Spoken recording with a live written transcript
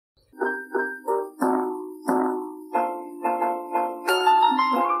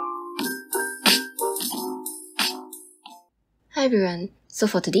Hi everyone, so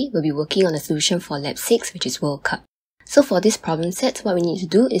for today we'll be working on a solution for Lab 6, which is World Cup. So for this problem set, what we need to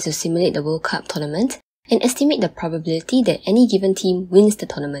do is to simulate the World Cup tournament and estimate the probability that any given team wins the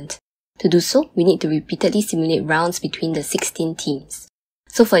tournament. To do so, we need to repeatedly simulate rounds between the 16 teams.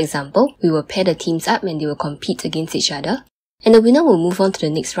 So for example, we will pair the teams up and they will compete against each other, and the winner will move on to the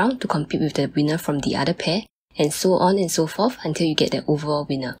next round to compete with the winner from the other pair, and so on and so forth until you get the overall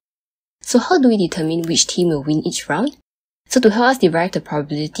winner. So how do we determine which team will win each round? So to help us derive the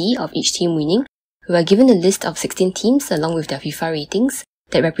probability of each team winning, we are given a list of 16 teams along with their FIFA ratings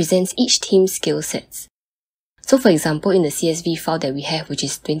that represents each team's skill sets. So for example, in the CSV file that we have, which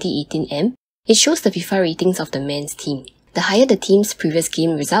is 2018M, it shows the FIFA ratings of the men's team. The higher the team's previous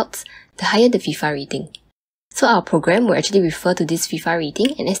game results, the higher the FIFA rating. So our program will actually refer to this FIFA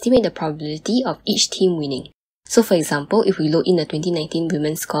rating and estimate the probability of each team winning. So for example, if we load in the 2019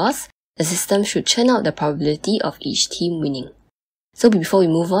 women's scores, the system should churn out the probability of each team winning. So before we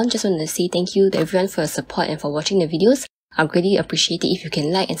move on, just want to say thank you to everyone for your support and for watching the videos. I'd greatly appreciate it if you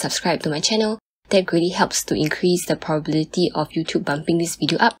can like and subscribe to my channel. That greatly helps to increase the probability of YouTube bumping this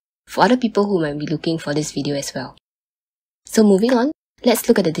video up for other people who might be looking for this video as well. So moving on, let's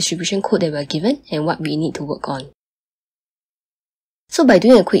look at the distribution code that we are given and what we need to work on. So by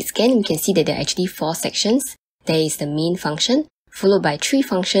doing a quick scan, we can see that there are actually 4 sections. There is the main function, followed by 3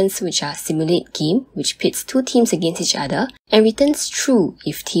 functions which are simulate game, which pits 2 teams against each other and returns true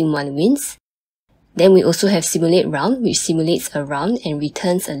if team 1 wins. Then we also have simulate round, which simulates a round and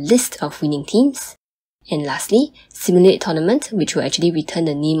returns a list of winning teams. And lastly, simulate tournament, which will actually return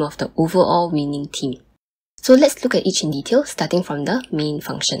the name of the overall winning team. So let's look at each in detail, starting from the main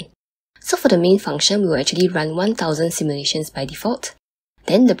function. So for the main function, we will actually run 1000 simulations by default.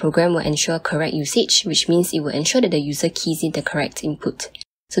 Then the program will ensure correct usage, which means it will ensure that the user keys in the correct input.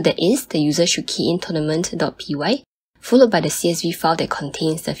 So that is, the user should key in tournament.py, followed by the CSV file that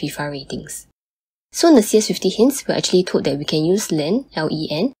contains the FIFA ratings. So in the CS50 hints, we're actually told that we can use len,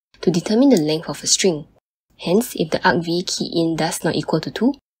 L-E-N, to determine the length of a string. Hence, if the argv key in does not equal to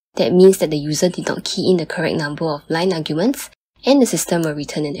 2, that means that the user did not key in the correct number of line arguments, and the system will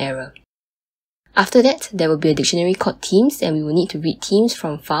return an error. After that, there will be a dictionary called teams, and we will need to read teams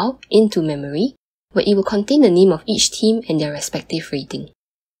from file into memory, where it will contain the name of each team and their respective rating.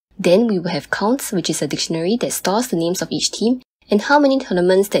 Then we will have counts, which is a dictionary that stores the names of each team and how many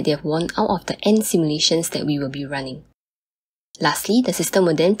tournaments that they have won out of the n simulations that we will be running. Lastly, the system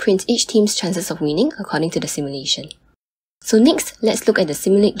will then print each team's chances of winning according to the simulation. So next, let's look at the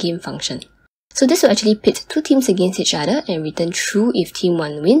simulate game function. So this will actually pit 2 teams against each other and return true if team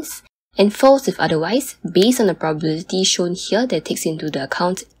 1 wins, and false if otherwise, based on the probability shown here that takes into the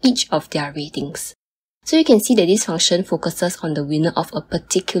account each of their ratings. So you can see that this function focuses on the winner of a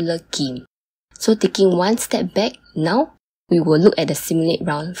particular game. So taking one step back, now we will look at the simulate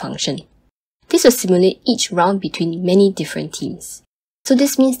round function. This will simulate each round between many different teams. So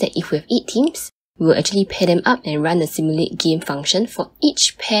this means that if we have 8 teams, we will actually pair them up and run the simulate game function for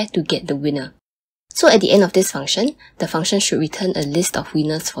each pair to get the winner. So at the end of this function, the function should return a list of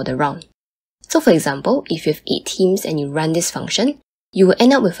winners for the round. So for example, if you have 8 teams and you run this function, you will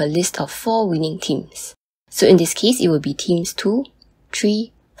end up with a list of 4 winning teams. So in this case, it will be teams 2,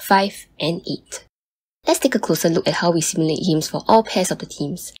 3, 5, and 8. Let's take a closer look at how we simulate games for all pairs of the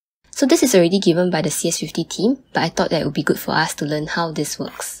teams. So this is already given by the CS50 team, but I thought that it would be good for us to learn how this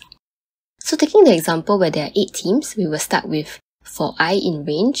works. So taking the example where there are 8 teams, we will start with for I in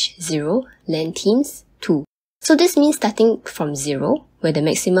range 0, len teams 2. So this means starting from 0, where the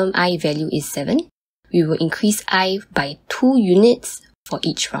maximum I value is 7, we will increase I by 2 units for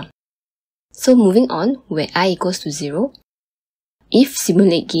each round. So moving on, where I equals to 0, if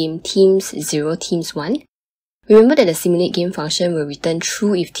simulate game teams 0 teams 1, remember that the simulate game function will return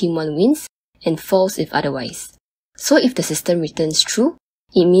true if team 1 wins and false if otherwise. So if the system returns true,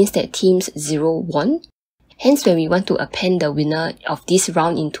 it means that teams 0 won. Hence, when we want to append the winner of this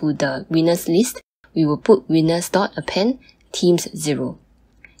round into the winners list, we will put winners.append teams 0.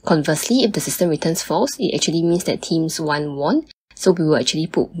 Conversely, if the system returns false, it actually means that teams 1 won, so we will actually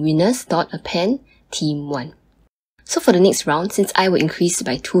put winners.append team 1. So for the next round, since I will increase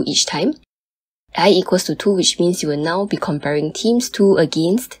by 2 each time, I equals to 2, which means you will now be comparing teams 2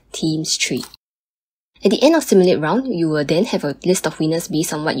 against teams 3. At the end of simulate round, you will then have a list of winners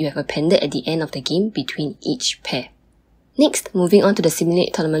based on what you have appended at the end of the game between each pair. Next, moving on to the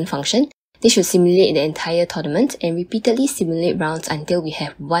simulate tournament function, this should simulate the entire tournament and repeatedly simulate rounds until we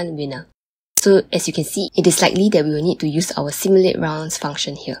have one winner. So as you can see, it is likely that we will need to use our simulate rounds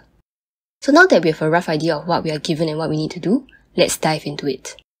function here. So now that we have a rough idea of what we are given and what we need to do, let's dive into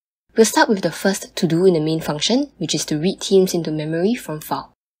it. We'll start with the first to do in the main function, which is to read teams into memory from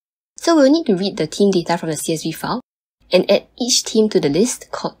file. So we'll need to read the team data from the CSV file and add each team to the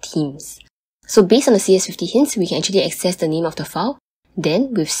list called teams. So based on the CS50 hints, we can actually access the name of the file.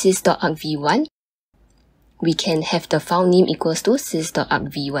 Then with sys.argv1, we can have the file name equals to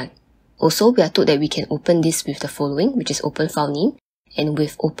sys.argv1. Also, we are told that we can open this with the following, which is open file name. And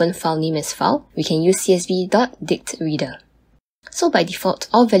with open file name as file, we can use csv.dictReader. So by default,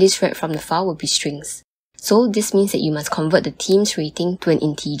 all values read from the file will be strings. So this means that you must convert the team's rating to an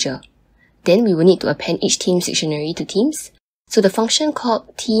integer. Then we will need to append each team's dictionary to teams. So the function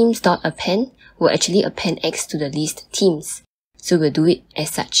called teams.append will actually append X to the list teams. So we'll do it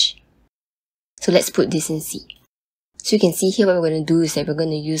as such. So let's put this in C. So you can see here what we're going to do is that we're going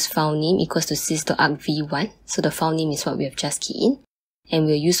to use file name equals to sys.argv1. So the file name is what we have just keyed in. And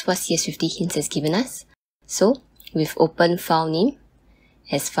we'll use what CS50 hints has given us. So with open file name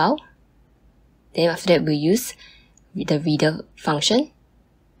as file, then after that we'll use the reader function.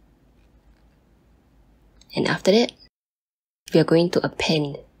 And after that, we are going to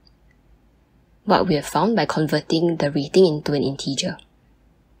append what we have found by converting the rating into an integer.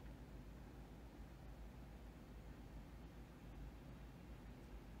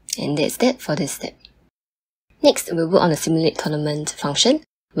 And that's that for this step. Next, we'll work on the simulate tournament function,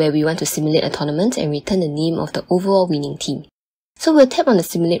 where we want to simulate a tournament and return the name of the overall winning team. So we'll tap on the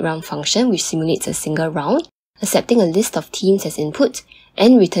simulate round function, which simulates a single round, accepting a list of teams as input,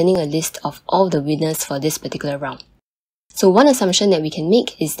 and returning a list of all the winners for this particular round. So one assumption that we can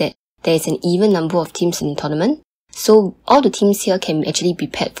make is that there is an even number of teams in the tournament, so all the teams here can actually be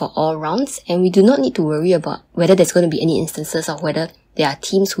paired for all rounds, and we do not need to worry about whether there's going to be any instances of whether there are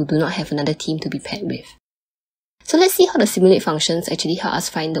teams who do not have another team to be paired with. So let's see how the simulate functions actually help us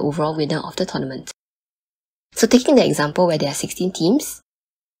find the overall winner of the tournament. So taking the example where there are 16 teams,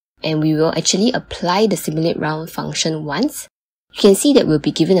 and we will actually apply the simulate round function once, you can see that we'll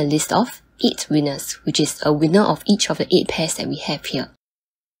be given a list of 8 winners, which is a winner of each of the 8 pairs that we have here.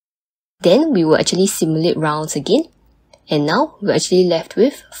 Then we will actually simulate rounds again, and now we're actually left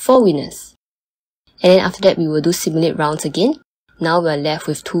with 4 winners. And then after that we will do simulate rounds again. Now we're left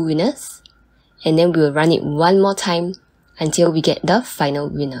with 2 winners. And then we will run it one more time until we get the final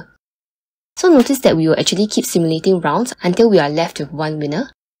winner. So notice that we will actually keep simulating rounds until we are left with 1 winner.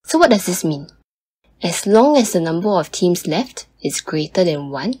 So what does this mean? As long as the number of teams left is greater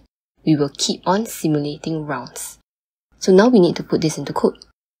than 1, we will keep on simulating rounds. So now we need to put this into code.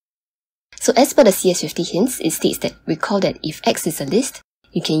 So as per the CS50 hints, it states that recall that if X is a list,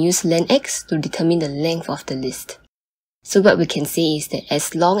 you can use len(x) to determine the length of the list. So what we can say is that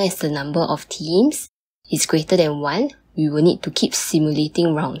as long as the number of teams is greater than 1, we will need to keep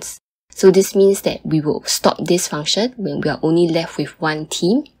simulating rounds. So this means that we will stop this function when we are only left with 1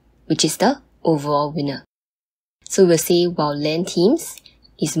 team, which is the overall winner. So we'll say while len teams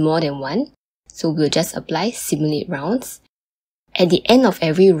is more than 1, so we'll just apply simulate rounds. At the end of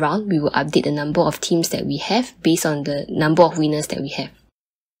every round, we will update the number of teams that we have based on the number of winners that we have.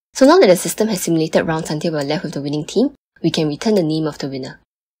 So now that the system has simulated rounds until we're left with the winning team, we can return the name of the winner.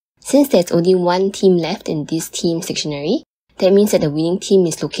 Since there's only 1 team left in this team's dictionary, that means that the winning team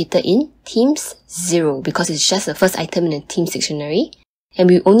is located in teams 0 because it's just the first item in the team's dictionary, and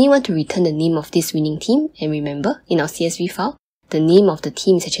we only want to return the name of this winning team. And remember, in our CSV file, the name of the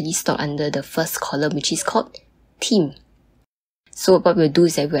team is actually stored under the first column, which is called team. So what we'll do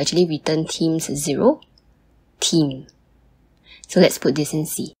is that we'll actually return teams 0, team. So let's put this in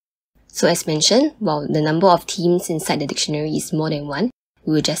C. So as mentioned, while the number of teams inside the dictionary is more than 1,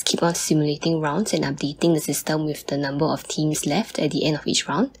 we will just keep on simulating rounds and updating the system with the number of teams left at the end of each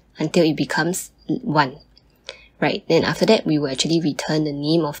round until it becomes 1. Right, then after that, we will actually return the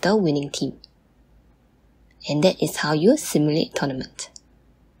name of the winning team. And that is how you simulate tournament.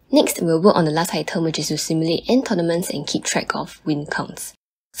 Next, we'll work on the last item, which is to simulate n tournaments and keep track of win counts.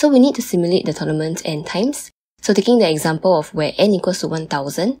 So we need to simulate the tournament n times. So taking the example of where n equals to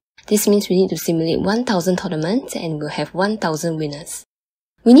 1000, this means we need to simulate 1000 tournaments and we'll have 1000 winners.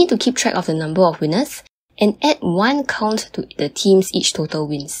 We need to keep track of the number of winners and add 1 count to the teams each total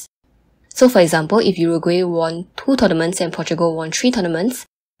wins. So for example, if Uruguay won 2 tournaments and Portugal won 3 tournaments,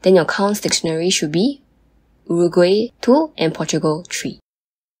 then your counts dictionary should be Uruguay 2 and Portugal 3.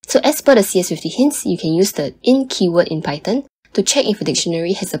 So as per the CS50 hints, you can use the in keyword in Python to check if a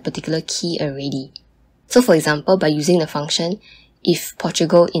dictionary has a particular key already. So for example, by using the function if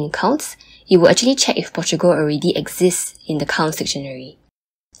Portugal in counts, it will actually check if Portugal already exists in the counts dictionary.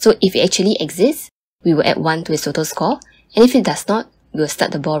 So if it actually exists, we will add 1 to its total score, and if it does not, we will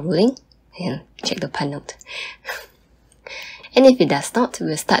start the ball rolling and check the pun note. And if it does not,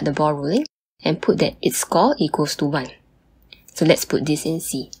 we'll start the ball rolling and put that its score equals to 1. So let's put this in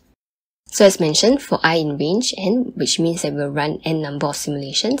C. So as mentioned, for I in range n, which means that we'll run n number of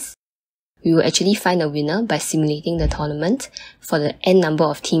simulations, we will actually find a winner by simulating the tournament for the n number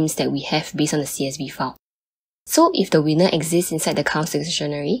of teams that we have based on the CSV file. So if the winner exists inside the counts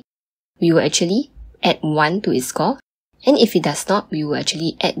dictionary, we will actually add 1 to its score, and if it does not, we will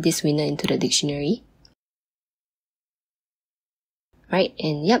actually add this winner into the dictionary. Right,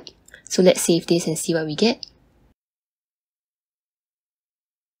 and yep, so let's save this and see what we get.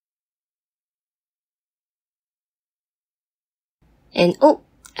 And oh,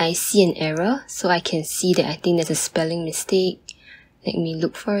 I see an error, so I can see that I think there's a spelling mistake. Let me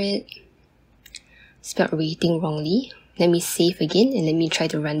look for it. Spelled rating wrongly. Let me save again and let me try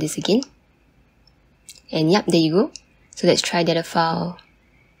to run this again. And yep, there you go. So let's try that file.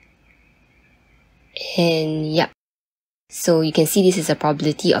 And yep. So you can see this is a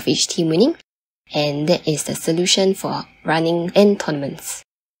probability of each team winning. And that is the solution for running n tournaments.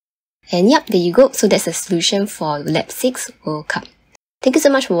 And yep, there you go. So that's the solution for Lab 6 World Cup. Thank you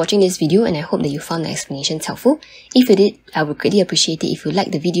so much for watching this video, and I hope that you found the explanations helpful. If you did, I would greatly appreciate it if you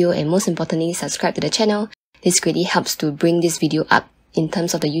liked the video, and most importantly, subscribe to the channel. This greatly helps to bring this video up in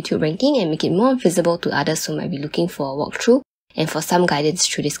terms of the YouTube ranking and make it more visible to others who might be looking for a walkthrough and for some guidance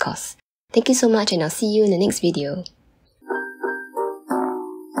through this course. Thank you so much, and I'll see you in the next video.